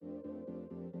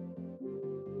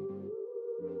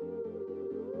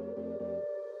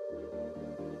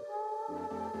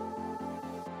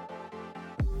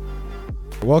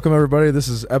Welcome, everybody. This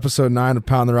is episode 9 of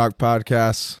Pound the Rock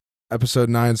Podcast. Episode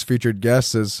 9's featured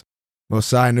guest is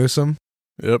Mosai Newsom.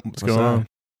 Yep, what's going on?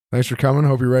 Thanks for coming.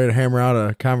 Hope you're ready to hammer out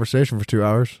a conversation for 2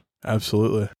 hours.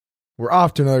 Absolutely. We're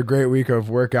off to another great week of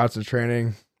workouts and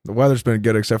training. The weather's been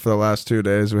good except for the last 2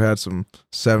 days. We had some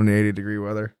 70, 80 degree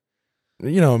weather.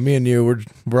 You know, me and you,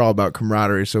 we're all about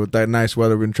camaraderie. So with that nice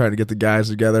weather, we've been trying to get the guys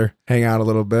together, hang out a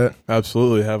little bit.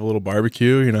 Absolutely. Have a little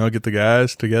barbecue, get the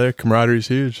guys together. Camaraderie's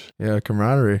huge. Yeah,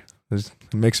 camaraderie. Just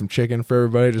make some chicken for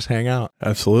everybody. Just hang out.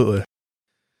 Absolutely.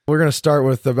 We're going to start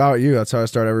with About You. That's how I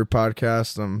start every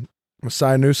podcast.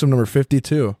 Mosai Newsom, number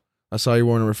 52. I saw you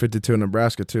wore number 52 in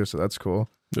Nebraska, too, so that's cool.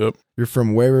 Yep. You're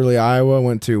from Waverly, Iowa,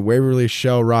 went to Waverly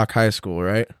Shell Rock High School,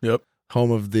 right? Yep.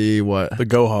 Home of the what? The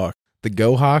Go Hawk. The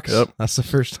Go Hawks? Yep. That's the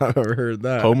first time I've ever heard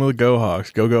that. Home of the Go Hawks.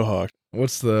 Go Hawks.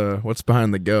 What's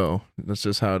behind the Go? That's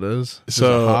just how it is?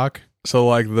 So, a hawk? So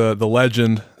like the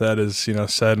legend that is,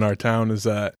 said in our town is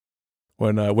that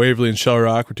when Waverly and Shell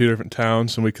Rock were two different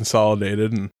towns and we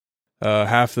consolidated, and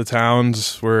half the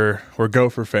towns were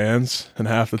Gopher fans and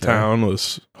half the town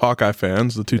was Hawkeye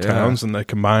fans, the two towns, and they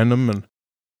combined them and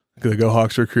the Go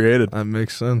Hawks were created. That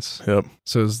makes sense. Yep.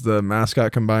 So is the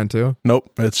mascot combined too? Nope.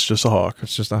 It's just a hawk.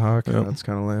 It's just a hawk? Yep. That's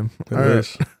kind of lame. It All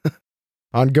is. right.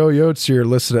 On Go Yotes, you're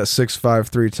listed at 6'5",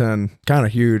 310. Kind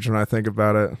of huge when I think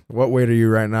about it. What weight are you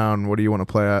right now, and what do you want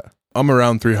to play at? I'm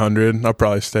around 300. I'll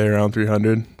probably stay around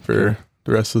 300 for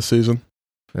the rest of the season.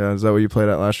 Yeah, is that what you played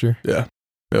at last year? Yeah.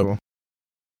 Yep. Cool.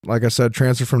 Like I said,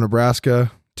 transfer from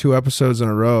Nebraska. 2 episodes in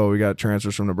a row, we got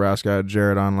transfers from Nebraska. I had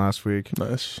Jared on last week.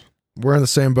 Nice. We're in the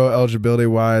same boat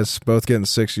eligibility-wise, both getting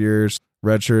 6 years.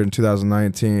 Redshirt in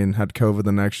 2019, had COVID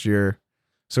the next year.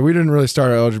 So we didn't really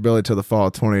start our eligibility till the fall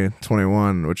of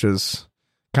 2021, which is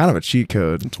kind of a cheat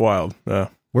code. It's wild. Yeah.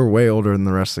 We're way older than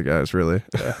the rest of the guys, really.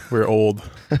 Yeah. We're old.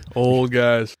 Old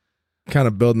guys. Kind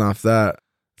of building off that,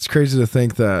 it's crazy to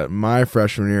think that my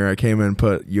freshman year, I came in and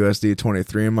put USD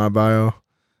 23 in my bio,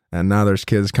 and now there's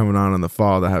kids coming on in the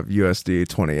fall that have USD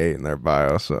 28 in their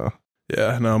bio, so...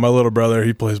 Yeah, no, my little brother,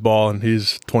 he plays ball, and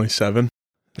he's 27.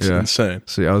 It's insane.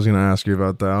 See, I was going to ask you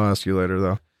about that. I'll ask you later,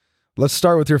 though. Let's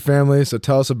start with your family. So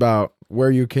tell us about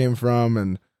where you came from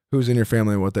and who's in your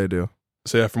family and what they do.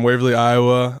 So yeah, from Waverly,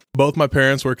 Iowa. Both my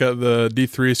parents work at the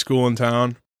D3 school in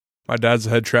town. My dad's the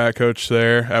head track coach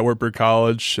there at Wartburg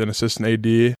College and assistant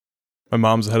AD. My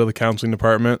mom's the head of the counseling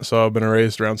department, so I've been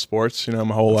raised around sports, my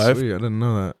whole life. Sweet, I didn't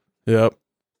know that. Yep.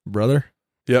 Brother?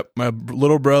 Yep, my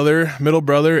middle brother,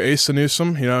 Mosai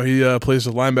Newsom, he plays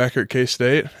the linebacker at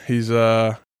K-State. He's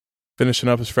finishing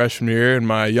up his freshman year. And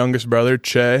my youngest brother,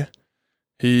 Che,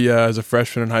 he is a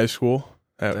freshman in high school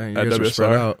at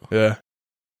WSR. Out. Yeah.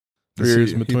 3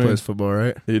 years in between. He plays football,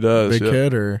 right? He does. Big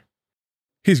kid, or?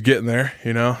 He's getting there,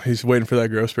 He's waiting for that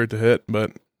growth spurt to hit.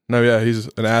 But, no, yeah, he's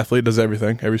an athlete, does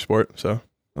everything, every sport, so.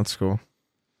 That's cool.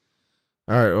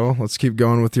 All right, well, let's keep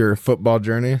going with your football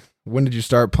journey. When did you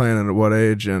start playing and at what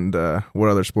age, and what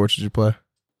other sports did you play?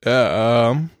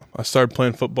 Yeah, I started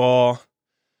playing football,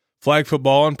 flag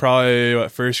football in probably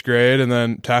first grade, and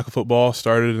then tackle football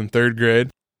started in 3rd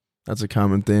grade. That's a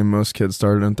common theme. Most kids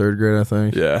started in 3rd grade, I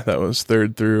think. Yeah, that was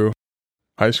 3rd through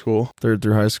high school. 3rd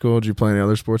through high school. Did you play any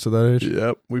other sports at that age?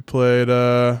 Yep, we played.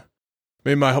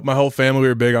 My whole family, we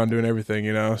were big on doing everything,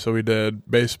 So we did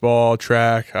baseball,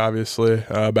 track, obviously,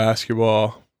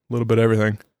 basketball, a little bit of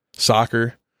everything,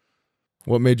 soccer.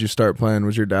 What made you start playing?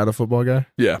 Was your dad a football guy?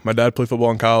 Yeah, my dad played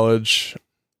football in college,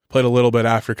 played a little bit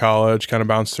after college, kind of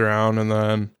bounced around, and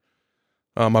then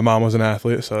my mom was an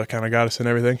athlete, so that kind of got us in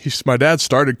everything. My dad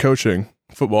started coaching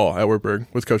football at Wartburg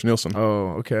with Coach Nielsen.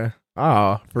 Oh, okay.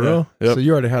 Ah, for real? Yep. So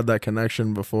you already had that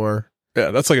connection before? Yeah,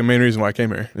 that's like a main reason why I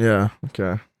came here. Yeah,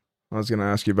 okay. I was going to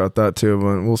ask you about that too,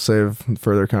 but we'll save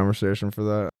further conversation for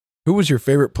that. Who was your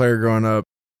favorite player growing up,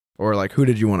 or who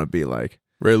did you want to be like?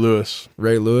 Ray Lewis.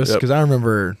 Ray Lewis? Yep. Because I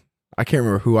can't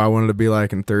remember who I wanted to be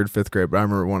like in 3rd, 5th grade, but I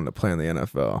remember wanting to play in the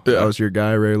NFL. Yeah. That was your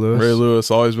guy, Ray Lewis? Ray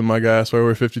Lewis, always been my guy. That's why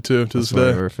we're 52 to this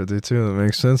day. We're 52. That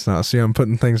makes sense now. See, I'm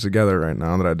putting things together right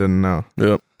now that I didn't know.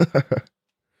 Yep.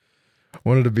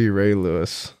 Wanted to be Ray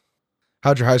Lewis.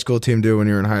 How'd your high school team do when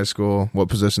you were in high school? What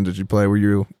position did you play? Were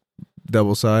you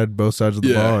double side, both sides of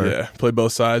the ball? Yeah, played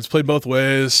both sides. Played both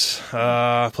ways.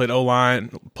 Played O-line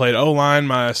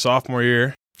my sophomore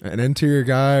year. An interior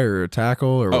guy or a tackle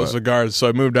or what? I was a guard, so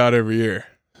I moved out every year.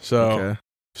 So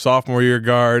sophomore year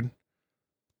guard,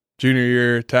 junior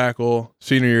year tackle,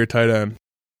 senior year tight end.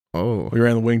 Oh. We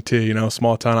ran the wing T,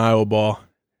 small town Iowa ball.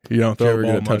 You don't throw the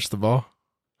ball. Ever touch the ball?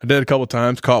 I did a couple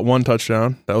times, caught 1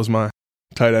 touchdown. That was my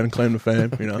tight end claim to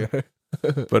fame, Okay.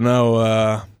 But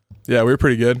no, we were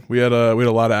pretty good. We had a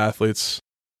lot of athletes,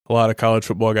 a lot of college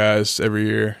football guys every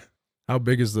year. How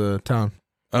big is the town?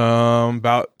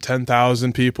 About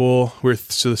 10,000 people. We're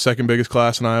the second biggest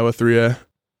class in Iowa, 3A.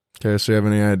 Okay, so you have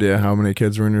any idea how many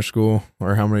kids were in your school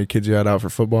or how many kids you had out for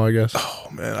football, I guess? Oh,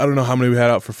 man. I don't know how many we had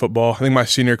out for football. I think my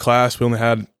senior class, we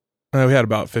had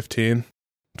about 15,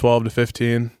 12 to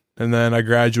 15. And then I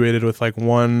graduated with like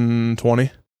 120,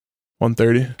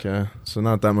 130. Okay, so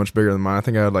not that much bigger than mine. I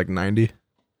think I had like 90.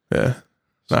 Yeah,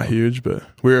 not huge, but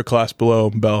we were a class below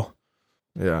Bell.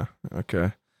 Yeah,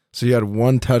 okay. So you had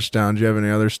one touchdown. Do you have any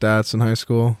other stats in high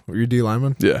school? Were you D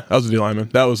lineman? Yeah, I was a D lineman.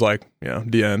 That was like,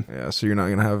 DN. Yeah, so you're not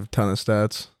going to have a ton of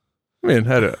stats. I mean,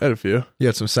 had a few. You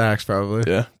had some sacks probably.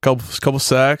 Yeah, couple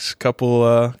sacks,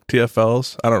 couple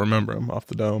TFLs. I don't remember them off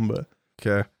the dome, but.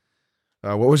 Okay.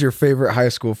 What was your favorite high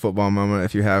school football moment,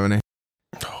 if you have any?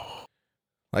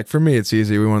 Like, for me, it's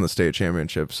easy. We won the state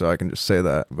championship, so I can just say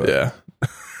that. But yeah.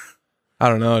 I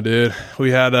don't know, dude.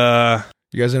 We had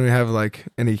You guys didn't have like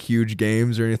any huge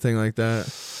games or anything like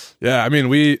that? Yeah, I mean,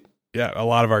 a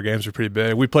lot of our games were pretty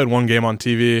big. We played one game on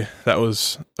TV. That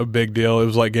was a big deal. It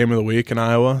was like game of the week in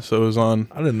Iowa, so it was on.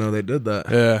 I didn't know they did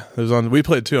that. Yeah, it was on. We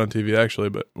played two on TV actually,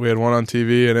 but we had one on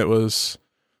TV and it was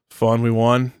fun. We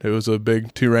won. It was a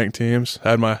big 2 ranked teams.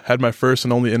 Had my first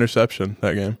and only interception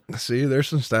that game. See, there's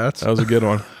some stats. That was a good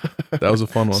one. That was a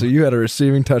fun one. So you had a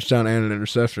receiving touchdown and an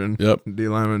interception. Yep. D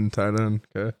lineman, tight end.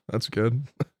 Okay, that's good.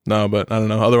 No, but I don't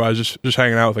know. Otherwise, just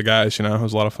hanging out with the guys, it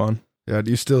was a lot of fun. Yeah, do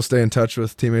you still stay in touch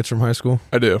with teammates from high school?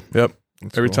 I do, yep.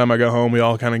 That's Every cool. time I go home, we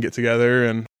all kind of get together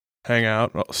and hang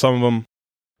out. Some of them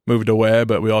moved away,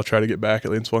 but we all try to get back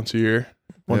at least once a year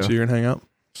and hang out.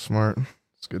 Smart.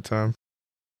 It's a good time.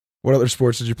 What other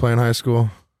sports did you play in high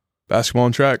school? Basketball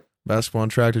and track. Basketball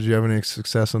and track. Did you have any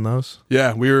success in those?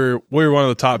 Yeah, we were one of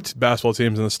the top basketball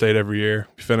teams in the state every year.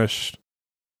 We finished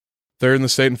 3rd in the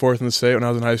state and 4th in the state when I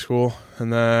was in high school.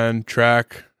 And then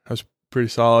track, I was a pretty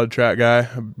solid track guy.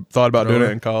 I thought about doing it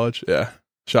in college. Yeah,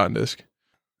 shot and disc.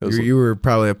 You were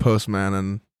probably a postman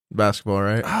in basketball,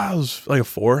 right? I was like a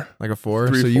 4. Like a 4?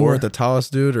 3, so you 4. weren't the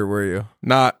tallest dude, or were you?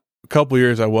 Not a couple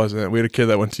years I wasn't. We had a kid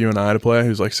that went to UNI to play. He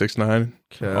was like 6'9".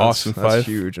 Okay, Austin that's Fife.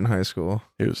 huge in high school.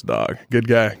 He was a dog. Good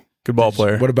guy. Good ball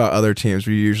player. What about other teams?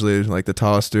 Were you usually like the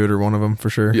tallest dude or one of them for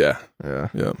sure? Yeah. Yeah.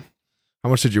 Yeah. How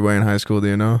much did you weigh in high school? Do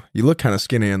you know? You look kind of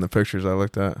skinny in the pictures I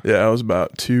looked at. Yeah, I was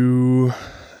about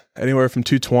anywhere from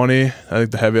 220. I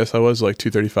think the heaviest I was like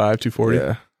 235, 240.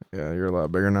 Yeah. Yeah, you're a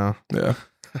lot bigger now. Yeah.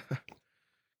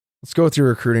 Let's go with your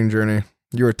recruiting journey.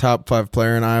 You were a top 5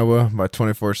 player in Iowa by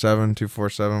 24/7,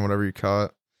 247, whatever you call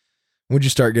it. When'd you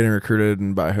start getting recruited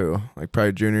and by who? Like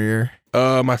probably junior year?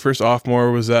 My first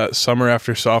sophomore was that summer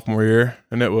after sophomore year,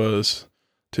 and it was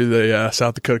to the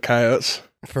South Dakota Coyotes.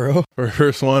 For real? For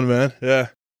first one, man. Yeah.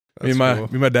 That's Me cool.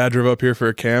 and my dad drove up here for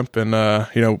a camp, and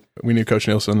we knew Coach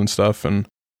Nielsen and stuff, and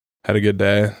had a good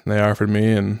day. And they offered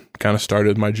me, and kind of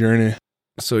started my journey.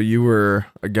 So you were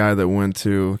a guy that went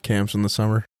to camps in the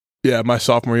summer? Yeah, my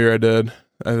sophomore year I did.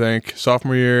 I think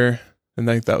sophomore year, I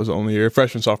think that was the only year.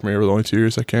 Freshman, sophomore year were the only 2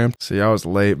 years I camped. See, I was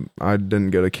late. I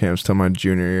didn't go to camps till my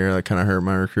junior year. That kind of hurt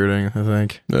my recruiting, I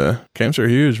think. Yeah, camps are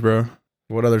huge, bro.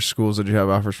 What other schools did you have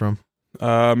offers from?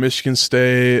 Michigan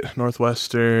State,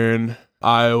 Northwestern,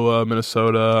 Iowa,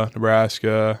 Minnesota,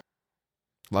 Nebraska.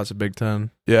 Lots of Big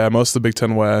Ten. Yeah, most of the Big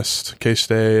Ten West,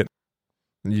 K-State.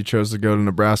 You chose to go to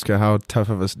Nebraska. How tough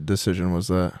of a decision was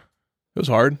that? It was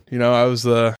hard.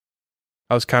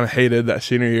 I was kind of hated that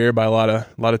senior year by a lot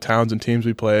of towns and teams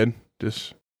we played.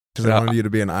 Just because they wanted you to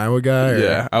be an Iowa guy? Or?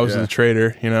 Yeah, I was the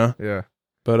traitor, Yeah.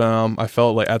 But I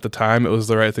felt like at the time it was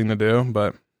the right thing to do.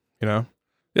 But, yeah,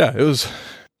 it was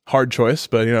a hard choice,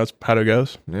 but, it's how it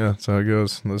goes. Yeah, that's how it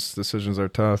goes. Those decisions are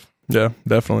tough. Yeah,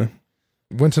 definitely.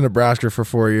 Went to Nebraska for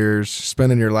 4 years,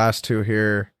 spending your last 2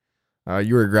 here.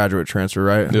 You were a graduate transfer,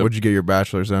 right? Yep. What'd you get your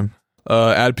bachelor's in?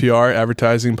 Ad PR,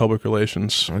 advertising, public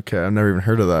relations. Okay, I've never even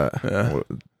heard of that. Yeah.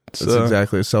 That's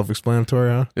exactly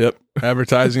self-explanatory, huh? Yep.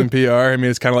 Advertising, PR. I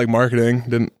mean, it's kind of like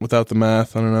marketing without the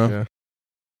math. I don't know. Yeah.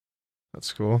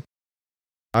 That's cool.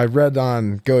 I read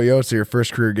on Go Yotes your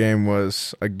first career game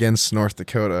was against North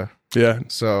Dakota. Yeah.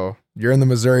 So you're in the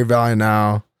Missouri Valley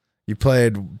now. You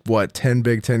played, 10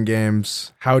 Big Ten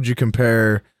games. How would you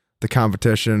compare the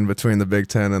competition between the Big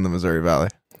Ten and the Missouri Valley?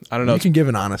 I don't know. You can give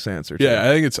an honest answer. Yeah, I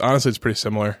think it's pretty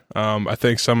similar. I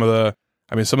think some of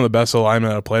the best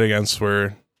alignment I played against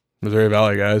were Missouri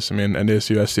Valley guys. I mean,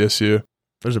 NDSU, SDSU.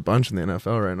 There's a bunch in the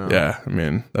NFL right now. Yeah, I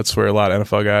mean, that's where a lot of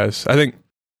NFL guys. I think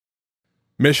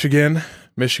Michigan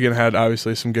had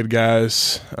obviously some good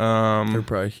guys. They're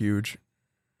probably huge.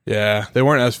 Yeah, they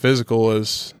weren't as physical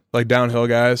as like downhill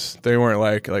guys. They weren't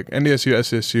like NDSU,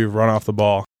 SDSU run off the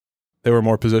ball. They were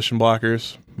more position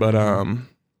blockers. But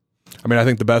I mean, I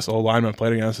think the best old lineman I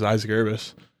played against is Isaac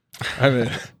Urbis. I mean,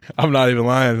 I'm not even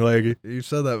lying. Like, You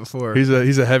said that before. he's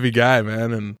a heavy guy,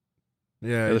 man, and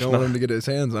Yeah, you don't want him to get his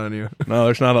hands on you. no,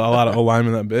 there's not a lot of old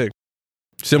linemen that big.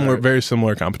 Very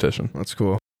similar competition. That's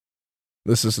cool.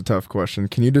 This is a tough question.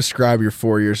 Can you describe your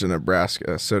 4 years in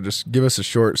Nebraska? So just give us a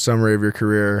short summary of your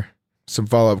career. Some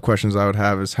follow-up questions I would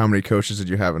have is how many coaches did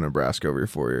you have in Nebraska over your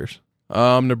 4 years?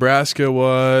 Nebraska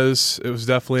was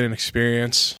definitely an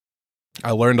experience.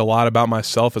 I learned a lot about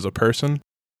myself as a person.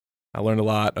 I learned a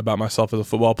lot about myself as a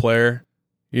football player.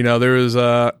 You know, there was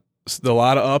a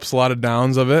lot of ups, a lot of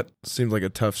downs of it. Seemed like a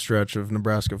tough stretch of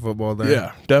Nebraska football there.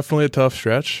 Yeah, definitely a tough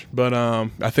stretch. But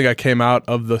I think I came out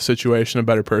of the situation a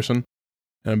better person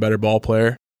and a better ball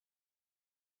player.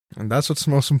 And that's what's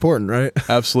most important, right?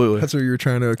 Absolutely. That's what you were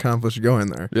trying to accomplish going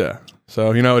there. Yeah.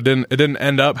 So, you know, it didn't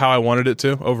end up how I wanted it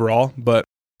to overall, but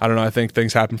I don't know. I think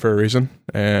things happen for a reason,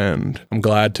 and I'm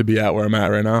glad to be at where I'm at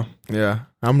right now. Yeah.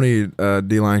 How many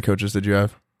D-line coaches did you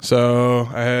have? So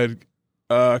I had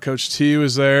Coach T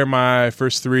was there my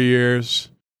first 3 years,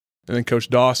 and then Coach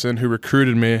Dawson, who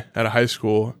recruited me at a high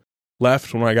school,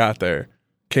 left when I got there,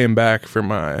 came back for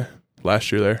my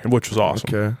last year there, which was awesome.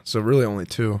 Okay. So really only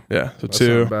 2. Yeah, so That's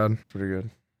 2. not bad. Pretty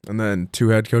good. And then 2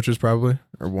 head coaches probably,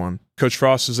 or 1? Coach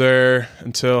Frost was there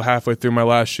until halfway through my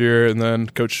last year, and then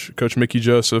Coach Mickey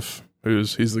Joseph,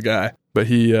 he's the guy, but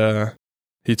he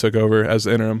took over as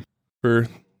the interim for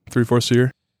 3/4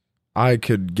 year. I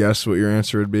could guess what your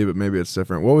answer would be, but maybe it's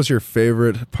different. What was your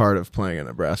favorite part of playing in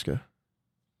Nebraska?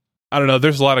 I don't know.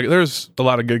 There's a lot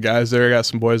of good guys there. I got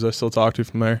some boys I still talk to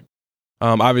from there.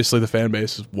 Obviously the fan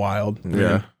base is wild.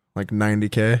 Yeah. Like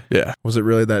 90K? Yeah. Was it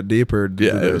really that deep or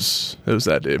it was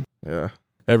that deep. Yeah.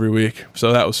 Every week.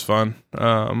 So that was fun.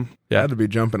 I had to be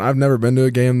jumping. I've never been to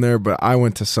a game there, but I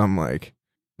went to some like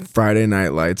Friday Night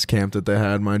Lights camp that they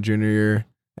had my junior year,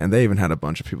 and they even had a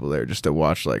bunch of people there just to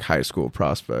watch like high school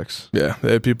prospects. Yeah,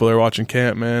 they had people there watching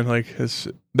camp, man. Like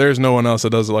there's no one else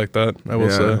that does it like that, I will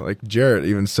say. Like Jarrett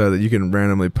even said that you can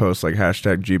randomly post like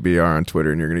hashtag GBR on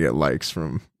Twitter and you're gonna get likes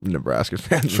from Nebraska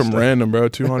fans. From random, bro,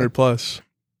 200 plus.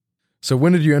 So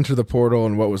when did you enter the portal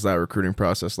and what was that recruiting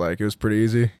process like? It was pretty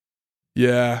easy?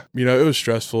 Yeah, you know, it was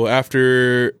stressful.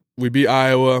 After we beat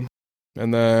Iowa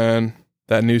and then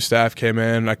that new staff came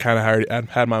in, I kind of already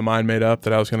had my mind made up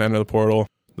that I was going to enter the portal.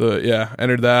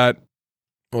 Entered that.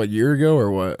 What, a year ago or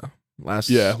what? Last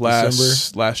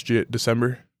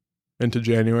December into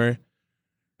January.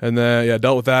 And then,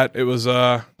 dealt with that. It was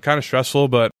kind of stressful,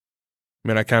 but I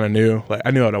mean, I kind of knew. Like,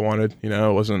 I knew what I wanted. You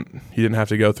know, you didn't have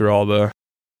to go through all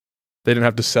they didn't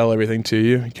have to sell everything to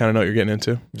you. You kind of know what you're getting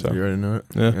into. So you already know it?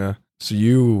 Yeah. So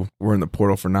you were in the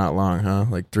portal for not long, huh?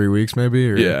 Like 3 weeks maybe?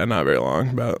 Or? Yeah, not very long.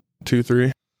 About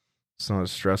 2-3. It's not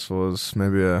as stressful as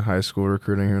maybe a high school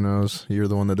recruiting. Who knows? You're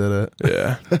the one that did it.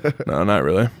 Yeah. No, not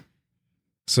really.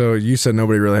 So you said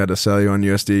nobody really had to sell you on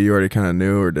USD. You already kind of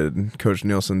knew, or did Coach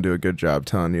Nielsen do a good job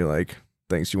telling you like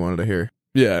things you wanted to hear?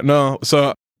 Yeah, no.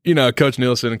 So, you know, Coach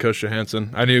Nielsen and Coach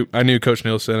Johansson. I knew Coach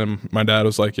Nielsen, and my dad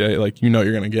was like, yeah, like, you know,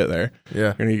 you're going to get there.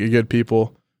 Yeah. You're going to get good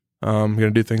people. You're going to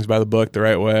do things by the book the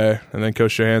right way. And then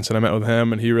Coach Johansson, I met with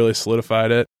him, and he really solidified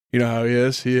it. You know how he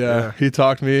is. He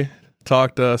talked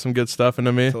some good stuff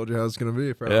into me. Told you how it's going to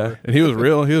be. Probably. Yeah, and he was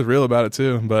real about it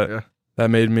too. But that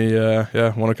made me,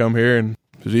 want to come here, and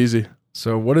it was easy.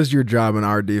 So what is your job in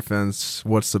our defense?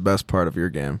 What's the best part of your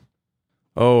game?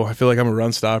 Oh, I feel like I'm a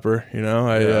run stopper. You know,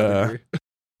 I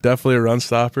definitely a run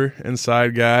stopper,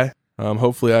 inside guy.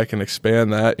 Hopefully I can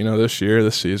expand that, you know, this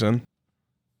season.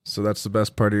 So that's the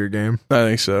best part of your game? I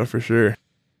think so, for sure.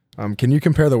 Can you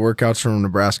compare the workouts from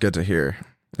Nebraska to here?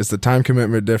 Is the time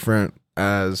commitment different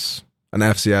as an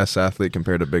FCS athlete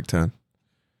compared to Big Ten?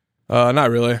 Not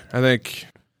really. I think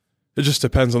it just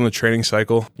depends on the training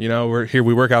cycle. You know, we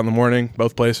work out in the morning,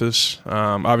 both places.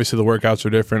 Obviously the workouts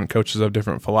are different. Coaches have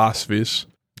different philosophies.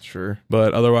 Sure.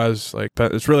 But otherwise, like,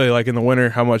 it's really like in the winter,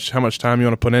 how much time you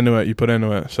want to put into it, you put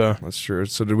into it. So that's true.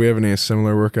 So did we have any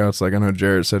similar workouts? Like I know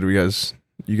Jarrett said you guys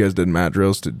did mat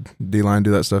drills. Did D-line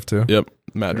do that stuff too? Yep.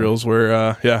 Mat drills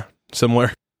were,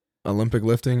 similar. Olympic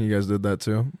lifting, you guys did that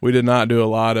too? We did not do a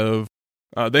lot of,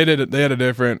 they had a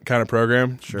different kind of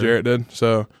program. Sure. Jarrett did.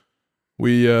 So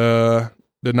we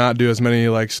did not do as many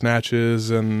like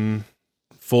snatches and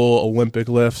full Olympic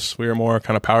lifts. We were more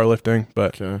kind of powerlifting,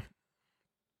 but okay.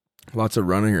 Lots of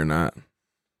running or not?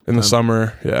 In the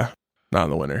summer, yeah. Not in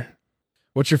the winter.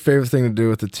 What's your favorite thing to do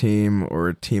with the team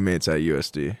or teammates at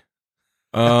USD?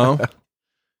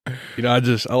 You know,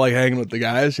 I like hanging with the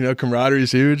guys. You know, camaraderie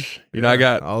is huge. You know, I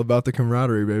got all about the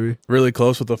camaraderie, baby. Really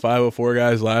close with the 504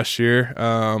 guys last year.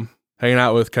 Hanging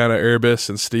out with kind of Urbis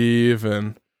and Steve,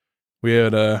 and we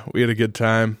had a good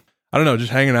time. I don't know,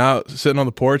 just hanging out, sitting on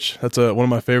the porch. That's one of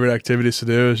my favorite activities to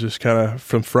do, is just kind of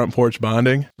from front porch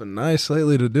bonding. It's been nice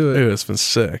lately to do it. Dude, it's been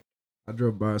sick. I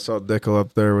drove by, I saw Dickel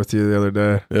up there with you the other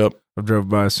day. Yep. I drove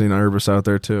by, seen Urbis out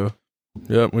there too.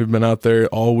 Yep, we've been out there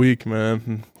all week, man.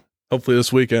 And hopefully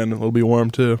this weekend it'll be warm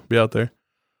too. Be out there.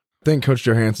 I think Coach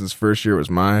Johansson's first year was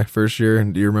my first year.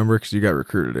 Do you remember? Because you got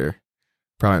recruited here.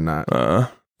 Probably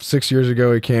not. 6 years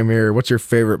ago he came here. What's your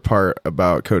favorite part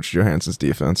about Coach Johansson's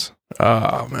defense?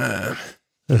 Oh, man.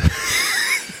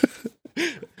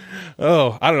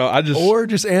 I don't know. Or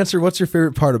just answer, what's your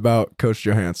favorite part about Coach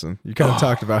Johansson? You kind of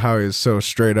talked about how he's so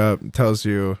straight up and tells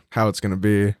you how it's going to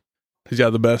be. He's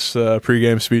got the best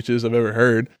pregame speeches I've ever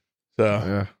heard. So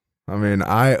yeah. I mean,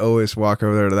 I always walk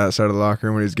over there to that side of the locker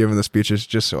room when he's giving the speeches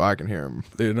just so I can hear him.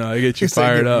 Dude, no, they get you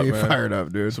fired up, man. Fired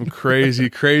up, dude. Some crazy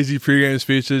pregame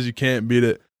speeches. You can't beat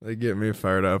it. They get me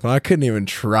fired up. And I couldn't even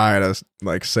try to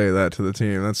say that to the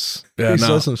team. He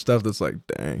says some stuff that's like,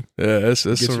 dang. Yeah, it's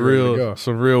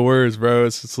some real words, bro.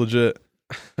 It's legit.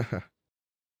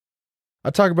 I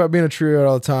talk about being a trio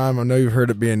all the time. I know you've heard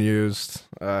it being used.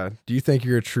 Do you think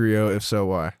you're a trio? If so,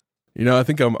 why? I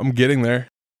think I'm getting there.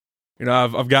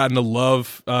 I've gotten to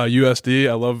love USD.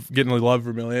 I love getting to love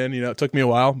Vermilion. It took me a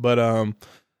while, but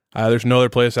there's no other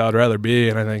place I would rather be,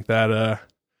 and I think that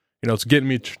it's getting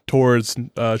me towards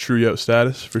true Yote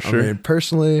status for sure. I mean,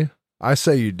 personally, I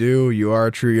say you do. You are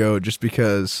a true Yote just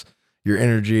because your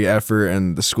energy, effort,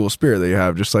 and the school spirit that you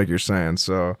have, just like you're saying.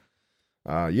 So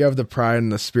you have the pride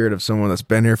and the spirit of someone that's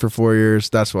been here for 4 years.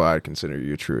 That's why I consider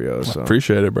you a true Yote. So. I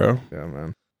appreciate it, bro. Yeah,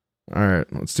 man. All right,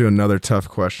 let's do another tough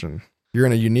question. You're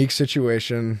in a unique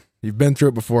situation. You've been through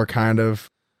it before, kind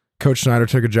of. Coach Snyder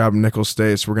took a job in Nicholls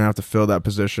State, so we're going to have to fill that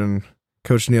position.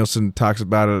 Coach Nielsen talks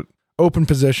about it, open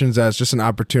positions as just an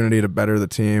opportunity to better the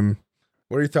team.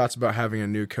 What are your thoughts about having a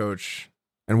new coach,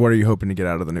 and what are you hoping to get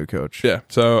out of the new coach? Yeah,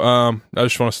 so I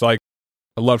just want to say,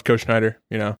 I love Coach Snyder.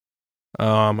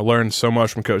 I learned so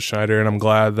much from Coach Snyder, and I'm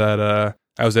glad that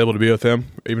I was able to be with him,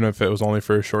 even if it was only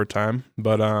for a short time.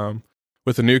 But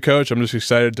with a new coach, I'm just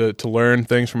excited to learn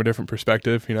things from a different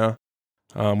perspective.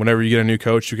 Whenever you get a new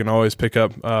coach, you can always pick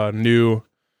up new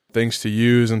things to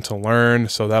use and to learn.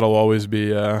 So that'll always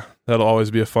be a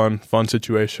fun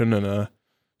situation, and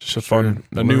just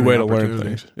a new way to learn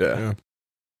things. Yeah.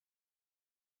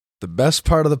 The best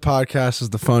part of the podcast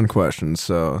is the fun questions,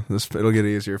 so it'll get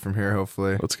easier from here,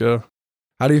 hopefully. Let's go.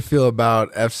 How do you feel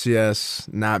about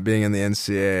FCS not being in the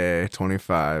NCAA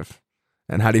 25?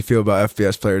 And how do you feel about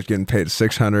FBS players getting paid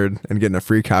 $600 and getting a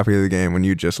free copy of the game when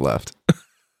you just left?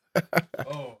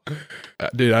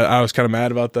 Dude, I was kind of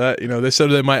mad about that. They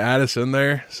said they might add us in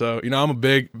there. So, I'm a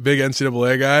big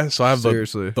NCAA guy. So I have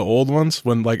the old ones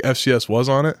when FCS was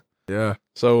on it. Yeah.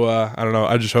 So I don't know.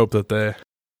 I just hope that they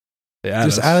add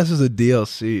us. Just add us as a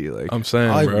DLC. I'm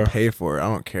saying, I'll bro. even pay for it. I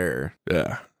don't care.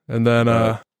 Yeah. And then,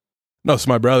 so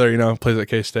my brother, plays at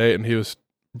K-State, and he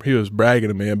was bragging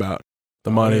to me about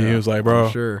the money. Yeah. He was like, bro,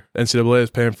 sure. NCAA is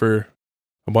paying for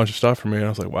a bunch of stuff for me. And I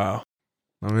was like, wow.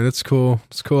 I mean, it's cool.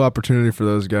 It's a cool opportunity for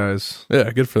those guys. Yeah,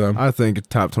 good for them. I think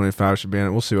top 25 should be in it.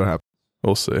 We'll see what happens.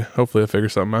 We'll see. Hopefully I figure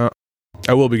something out.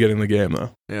 I will be getting the game, though.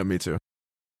 Yeah, me too.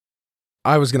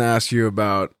 I was going to ask you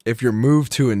about if your move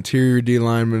to interior D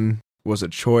lineman was a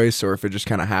choice or if it just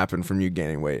kind of happened from you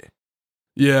gaining weight.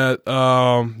 Yeah,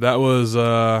 that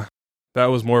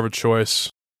was more of a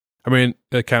choice. I mean,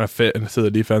 it kind of fit into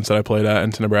the defense that I played at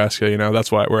into Nebraska.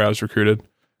 That's where I was recruited.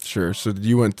 Sure. So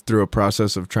you went through a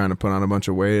process of trying to put on a bunch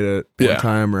of weight at one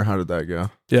time, or how did that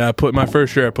go? Yeah, my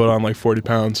first year I put on 40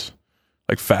 pounds,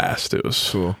 fast. It was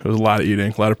cool. It was a lot of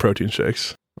eating, a lot of protein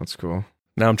shakes. That's cool.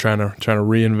 Now I'm trying to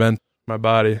reinvent my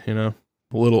body. A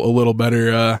little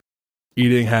better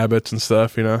eating habits and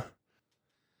stuff. All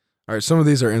right. Some of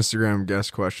these are Instagram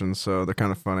guest questions, so they're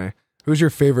kind of funny. Who's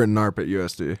your favorite NARP at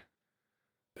USD?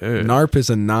 Dude. NARP is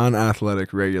a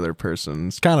non-athletic regular person.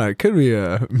 It's could be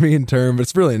a mean term, but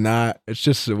it's really not. It's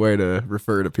just a way to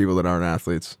refer to people that aren't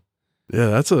athletes. Yeah,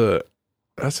 that's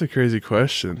a crazy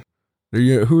question.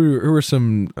 Who are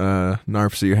some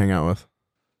NARPs that you hang out with?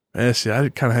 Man, see, I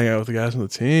kind of hang out with the guys on the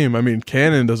team. I mean,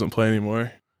 Cannon doesn't play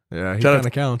anymore. Yeah, he kind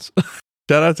of counts.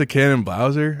 Shout out to Cannon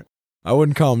Blauser. I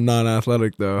wouldn't call him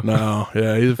non-athletic, though. No,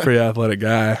 yeah, he's a pretty athletic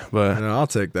guy. But I'll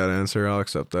take that answer. I'll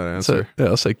accept that answer.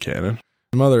 I'll say Cannon.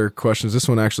 Some other questions. This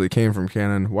one actually came from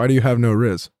Cannon. Why do you have no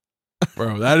Riz?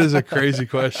 Bro, that is a crazy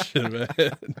question, man.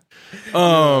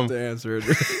 To answer it.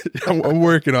 I'm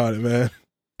working on it,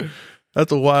 man.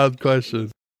 That's a wild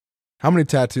question. How many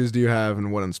tattoos do you have,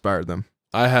 and what inspired them?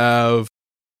 I have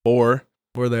 4.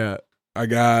 Where are they at? I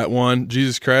got one,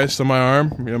 Jesus Christ, on my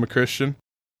arm. I'm a Christian.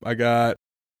 I got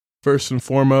First and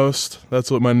Foremost.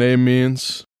 That's what my name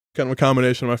means. kind of a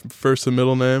combination of my first and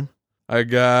middle name. I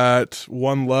got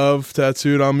One Love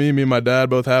tattooed on me. Me and my dad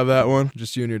both have that one.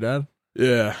 Just you and your dad?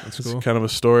 Yeah, That's it's cool. kind of a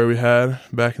story we had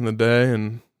back in the day,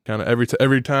 and kind of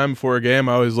every time before a game,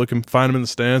 I always find him in the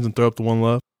stands and throw up the One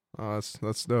Love. Oh,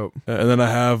 that's dope. And then I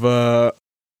have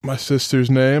my sister's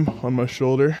name on my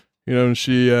shoulder. You know, and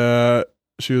she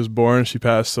was born, she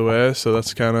passed away, so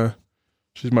that's kind of,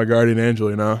 she's my guardian angel.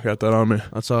 You know, got that on me.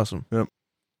 That's awesome. Yep,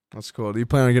 that's cool. Do you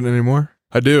plan on getting any more?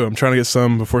 I do. I'm trying to get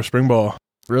some before spring ball.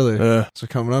 Really? Yeah. So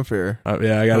coming up here.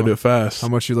 Yeah, I got to do it fast. How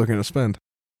much you looking to spend?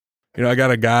 You know, I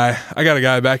got a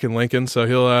guy back in Lincoln, so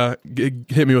he'll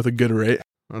hit me with a good rate.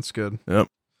 That's good. Yep.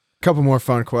 Couple more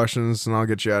fun questions, and I'll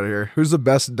get you out of here. Who's the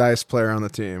best dice player on the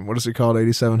team? What is it called?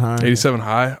 87 high? 87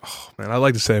 high? Oh, man, I'd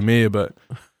like to say me, but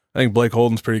I think Blake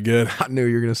Holden's pretty good. I knew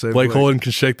you were going to say Blake Holden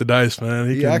can shake the dice, man.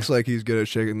 He acts like he's good at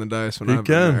shaking the dice when I've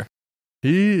been there.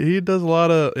 He does a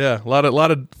lot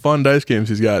of fun dice games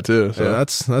he's got too. So. Yeah,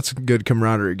 that's a good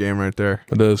camaraderie game right there.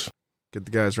 It is. Get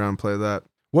the guys around and play that.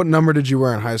 What number did you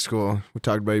wear in high school? We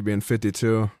talked about you being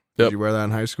 52. Did you wear that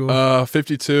in high school?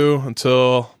 52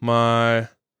 until my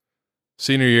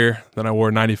senior year. Then I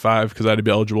wore 95 because I had to be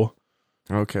eligible.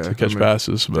 Okay. To catch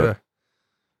passes. But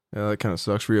yeah, that kind of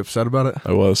sucks. Were you upset about it?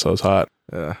 I was hot.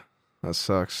 Yeah, that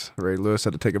sucks. Ray Lewis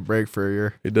had to take a break for a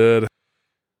year. He did.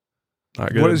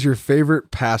 Not good. What is your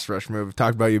favorite pass rush move? We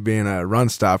talked about you being a run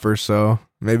stopper, so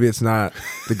maybe it's not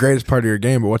the greatest part of your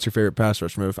game, but what's your favorite pass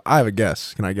rush move? I have a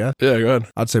guess. Can I guess? Yeah, go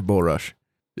ahead. I'd say bull rush.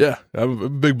 Yeah, I'm a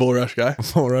big bull rush guy.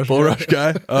 Bull rush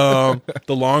guy. The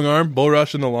long arm, bull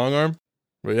rush and the long arm.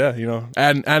 But yeah, you know,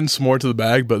 adding some more to the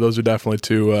bag, but those are definitely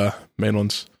two main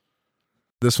ones.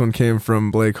 This one came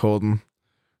from Blake Holden.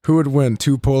 Who would win,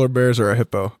 2 polar bears or a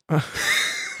hippo?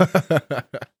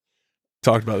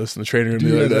 Talked about this in the training room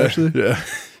the other day. Actually? Yeah.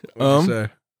 What'd you say?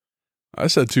 I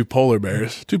said 2 polar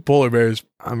bears. 2 polar bears.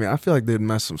 I mean, I feel like they'd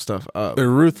mess some stuff up. They're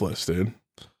ruthless, dude.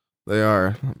 They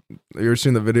are. You ever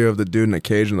seen the video of the dude in a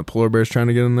cage and the polar bear's trying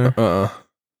to get in there?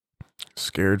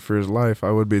 Scared for his life. I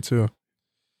would be too.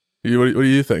 What do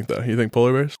you think, though? You think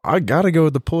polar bears? I gotta go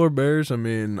with the polar bears. I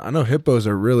mean, I know hippos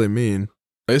are really mean.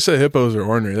 They say hippos are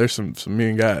ornery. There's some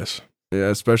mean guys. Yeah,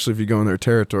 especially if you go in their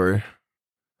territory.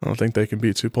 I don't think they can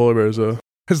beat 2 polar bears, though.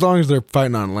 As long as they're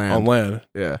fighting on land. On land.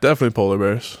 Yeah. Definitely polar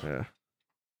bears. Yeah.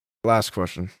 Last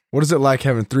question. What is it like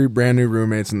having 3 brand new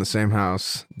roommates in the same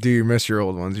house? Do you miss your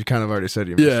old ones? You kind of already said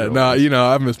you miss your old ones. You know,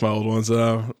 I've missed my old ones.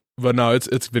 But no,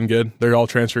 it's been good. They're all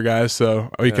transfer guys, so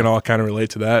we can all kind of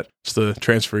relate to that. It's the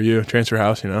transfer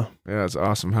house, you know? Yeah, it's an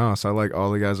awesome house. I like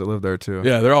all the guys that live there, too.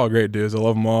 Yeah, they're all great dudes. I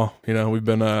love them all. You know, we've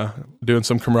been doing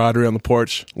some camaraderie on the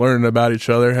porch, learning about each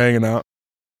other, hanging out.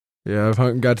 Yeah,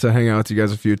 I've got to hang out with you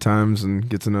guys a few times and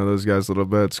get to know those guys a little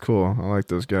bit. It's cool. I like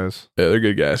those guys. Yeah, they're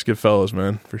good guys. Good fellas,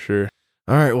 man, for sure.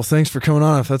 All right, well, thanks for coming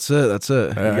on. If that's it, that's it.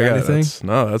 You got anything?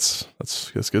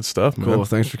 That's good stuff, man. Cool.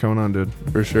 Thanks for coming on, dude.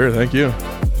 For sure. Thank you.